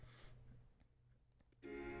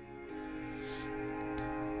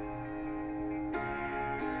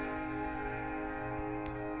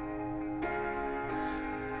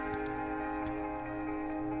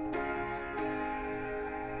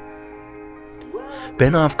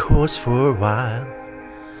been off course for a while.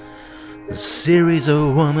 A series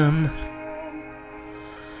of women,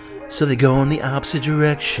 so they go in the opposite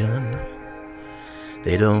direction.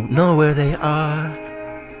 They don't know where they are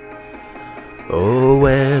or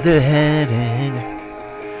where they're heading,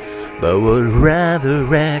 but would rather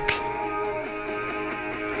wreck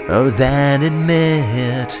than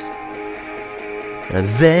admit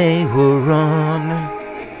they were wrong.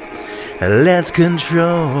 Let's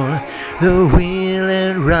control the wheel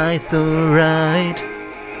and right the right.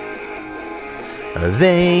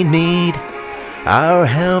 They need our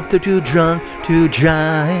help, they're too drunk to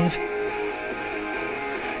drive.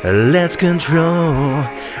 Let's control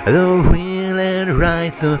the wheel and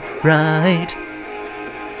right the right.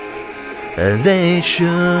 They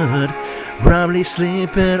should probably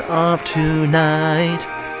sleep it off tonight.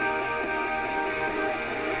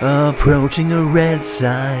 Approaching a red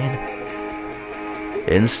sign,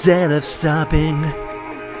 instead of stopping,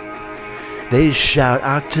 they shout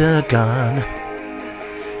octagon.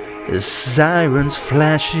 The sirens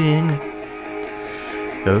flashing,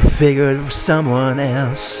 figured of someone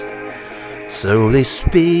else, so they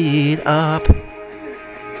speed up,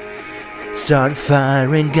 start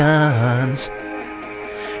firing guns,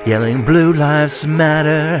 yelling blue lives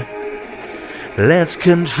matter. Let's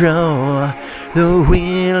control the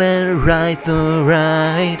wheel and right the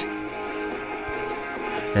right.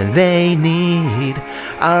 And they need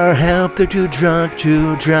our help, they're too drunk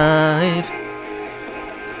to drive.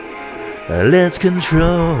 Let's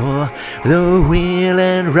control the wheel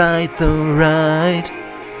and right the right.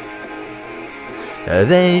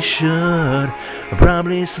 They should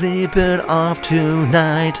probably sleep it off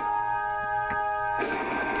tonight.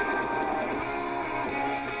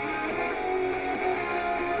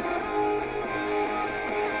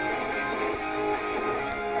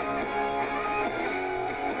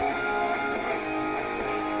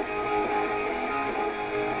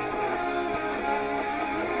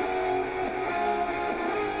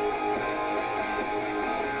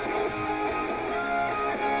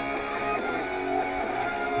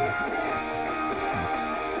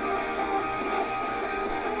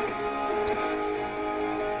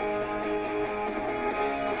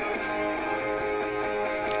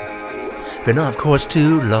 Been off course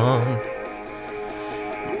too long,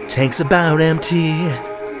 tank's about empty,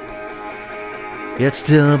 yet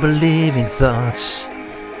still believing thoughts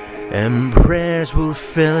and prayers will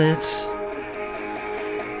fill it.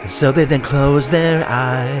 So they then close their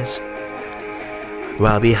eyes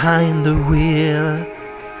while behind the wheel,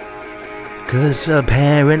 'cause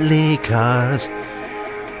apparently cars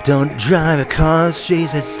don't drive cars,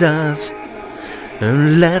 Jesus does.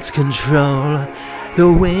 And let's control the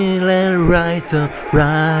wheel and right the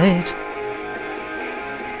right.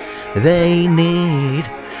 They need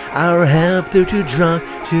our help, they're too drunk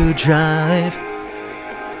to drive.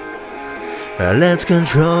 Let's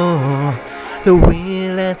control the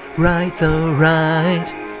wheel and right the right.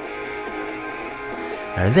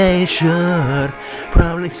 They should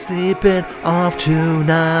probably sleep it off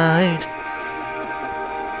tonight.